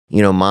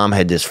You know, mom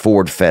had this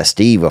Ford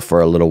Festiva for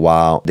a little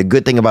while. The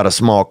good thing about a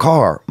small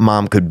car,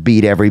 mom could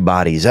beat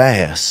everybody's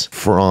ass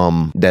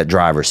from that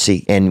driver's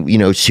seat. And, you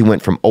know, she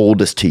went from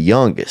oldest to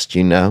youngest,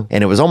 you know,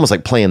 and it was almost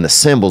like playing the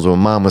cymbals when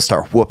mom would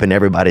start whooping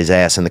everybody's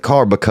ass in the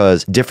car,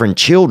 because different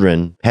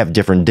children have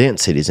different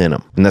densities in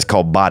them. And that's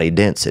called body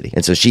density.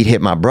 And so she'd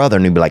hit my brother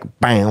and he'd be like,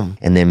 bam.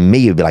 And then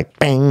me would be like,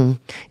 bang.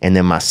 And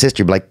then my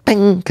sister would be like,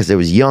 bang, because it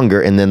was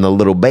younger. And then the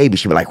little baby,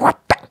 she'd be like, what?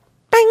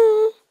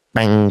 Bang,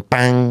 bang,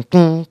 bang,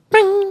 bang,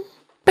 bang,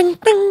 bang,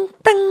 bang,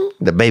 bang.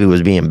 The baby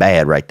was being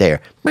bad right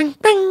there. Bang,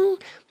 bang,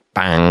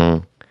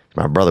 bang.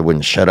 My brother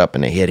wouldn't shut up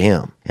and they hit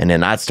him. And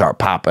then I'd start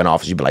popping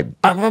off. She'd be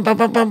like, bam, bam, bam,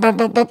 bam, bam,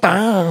 bam,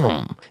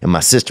 bam. And my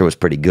sister was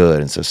pretty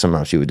good. And so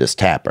sometimes she would just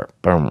tap her.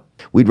 Boom.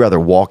 We'd rather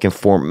walk in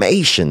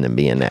formation than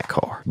be in that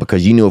car.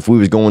 Because you knew if we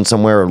was going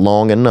somewhere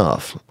long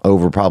enough,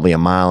 over probably 1.5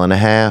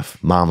 miles,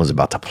 mom was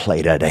about to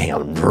play the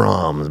damn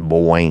drums,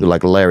 boy.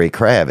 Like Larry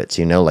Kravitz,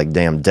 you know, like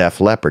damn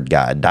Def Leppard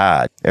guy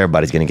died.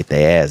 Everybody's going to get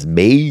their ass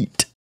beat.